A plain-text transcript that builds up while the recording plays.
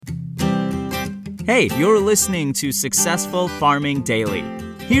Hey, you're listening to Successful Farming Daily.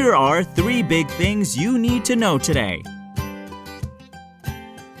 Here are 3 big things you need to know today.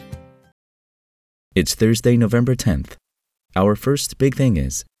 It's Thursday, November 10th. Our first big thing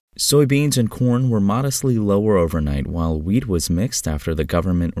is, soybeans and corn were modestly lower overnight while wheat was mixed after the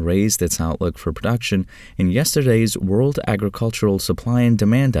government raised its outlook for production in yesterday's World Agricultural Supply and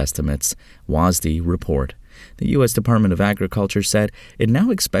Demand Estimates (WASDE) report. The U.S. Department of Agriculture said it now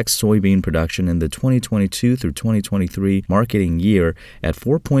expects soybean production in the 2022 through 2023 marketing year at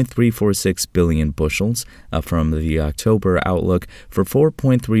 4.346 billion bushels, up from the October outlook for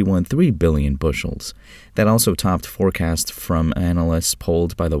 4.313 billion bushels. That also topped forecasts from analysts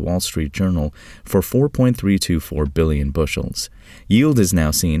polled by the Wall Street Journal for 4.324 billion bushels. Yield is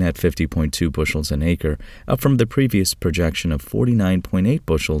now seen at 50.2 bushels an acre, up from the previous projection of 49.8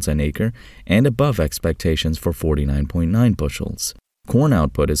 bushels an acre and above expectations for 49.9 bushels. Corn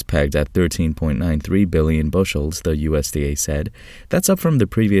output is pegged at 13.93 billion bushels, the USDA said. That's up from the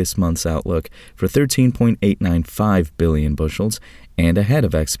previous month's outlook for 13.895 billion bushels and ahead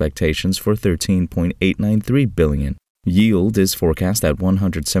of expectations for 13.893 billion. Yield is forecast at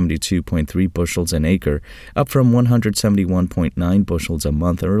 172.3 bushels an acre, up from 171.9 bushels a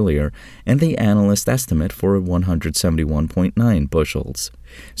month earlier, and the analyst estimate for 171.9 bushels.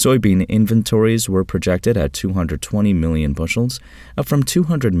 Soybean inventories were projected at 220 million bushels, up from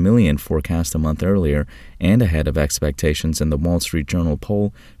 200 million forecast a month earlier, and ahead of expectations in the Wall Street Journal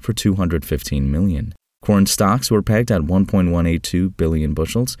poll for 215 million. Corn stocks were pegged at 1.182 billion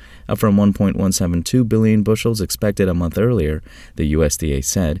bushels, up from 1.172 billion bushels expected a month earlier, the USDA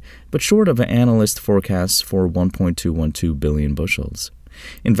said, but short of analyst forecasts for 1.212 billion bushels.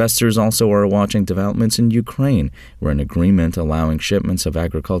 Investors also are watching developments in Ukraine, where an agreement allowing shipments of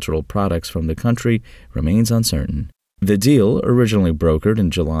agricultural products from the country remains uncertain. The deal, originally brokered in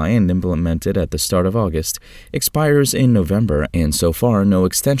July and implemented at the start of August, expires in November, and so far no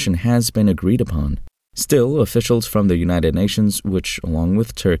extension has been agreed upon. Still, officials from the United Nations, which, along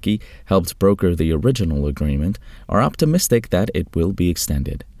with Turkey, helped broker the original agreement, are optimistic that it will be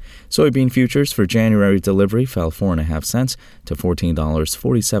extended. Soybean futures for January delivery fell 4.5 cents to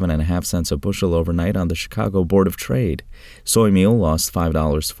 $14.47.5 a bushel overnight on the Chicago Board of Trade. Soy meal lost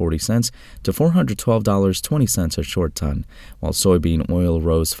 $5.40 to $412.20 a short ton, while soybean oil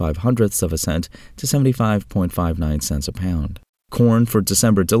rose 0.05 of a cent to 75.59 cents a pound. Corn for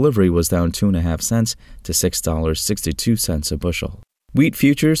December delivery was down 2.5 cents to $6.62 a bushel. Wheat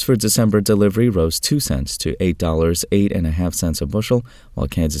futures for December delivery rose 2 cents to $8.08 a bushel, while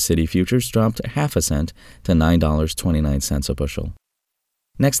Kansas City futures dropped 0.5 cent to $9.29 a bushel.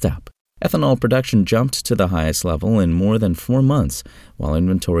 Next up, ethanol production jumped to the highest level in more than 4 months, while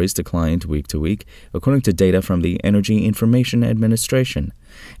inventories declined week to week, according to data from the Energy Information Administration.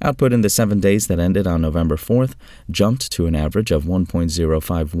 Output in the 7 days that ended on November 4th jumped to an average of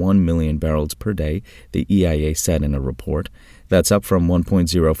 1.051 million barrels per day, the EIA said in a report. That's up from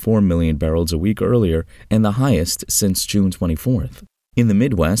 1.04 million barrels a week earlier and the highest since June 24th. In the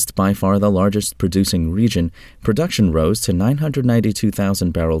Midwest, by far the largest producing region, production rose to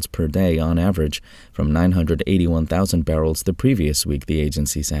 992,000 barrels per day on average from 981,000 barrels the previous week, the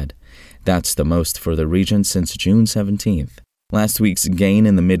agency said. That's the most for the region since June 17th. Last week's gain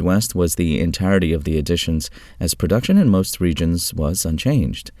in the Midwest was the entirety of the additions, as production in most regions was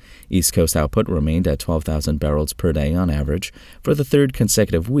unchanged. East Coast output remained at 12,000 barrels per day on average for the third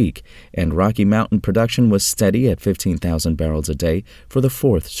consecutive week, and Rocky Mountain production was steady at 15,000 barrels a day for the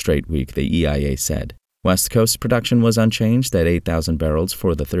fourth straight week, the EIA said. West Coast production was unchanged at 8,000 barrels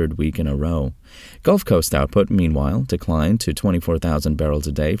for the third week in a row. Gulf Coast output, meanwhile, declined to 24,000 barrels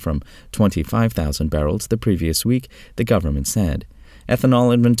a day from 25,000 barrels the previous week, the government said.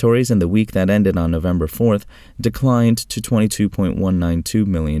 Ethanol inventories in the week that ended on November 4th declined to 22.192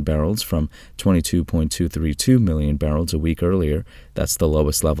 million barrels from 22.232 million barrels a week earlier. That's the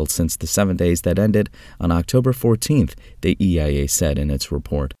lowest level since the 7 days that ended on October 14th, the EIA said in its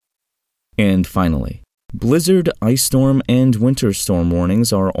report. And finally, blizzard, ice storm, and winter storm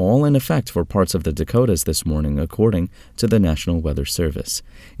warnings are all in effect for parts of the Dakotas this morning, according to the National Weather Service.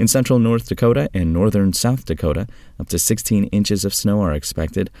 In central North Dakota and northern South Dakota, up to 16 inches of snow are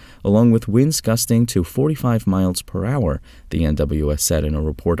expected, along with winds gusting to 45 miles per hour, the NWS said in a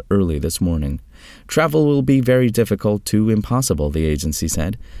report early this morning. Travel will be very difficult to impossible, the agency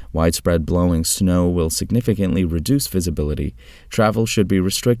said. Widespread blowing snow will significantly reduce visibility. Travel should be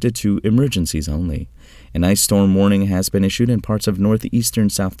restricted to emergencies only. An ice storm warning has been issued in parts of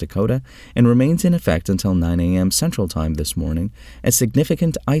northeastern South Dakota and remains in effect until 9 a.m. Central Time this morning, as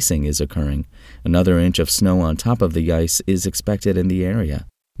significant icing is occurring. Another inch of snow on top of the ice is expected in the area.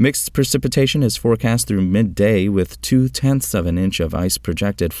 Mixed precipitation is forecast through midday with 0.2 of an inch of ice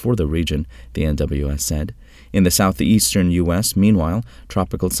projected for the region, the NWS said. In the southeastern U.S., meanwhile,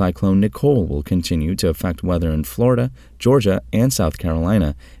 Tropical Cyclone Nicole will continue to affect weather in Florida, Georgia, and South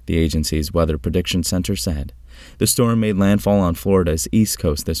Carolina, the agency's Weather Prediction Center said. The storm made landfall on Florida's east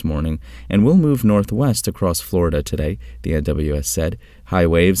coast this morning and will move northwest across Florida today, the NWS said. High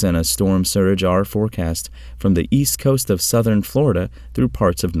waves and a storm surge are forecast from the east coast of southern Florida through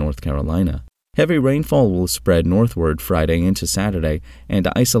parts of North Carolina. Heavy rainfall will spread northward Friday into Saturday, and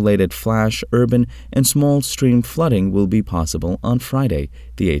isolated flash, urban, and small stream flooding will be possible on Friday,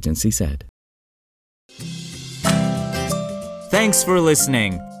 the agency said. Thanks for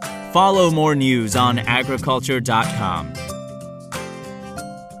listening. Follow more news on agriculture.com.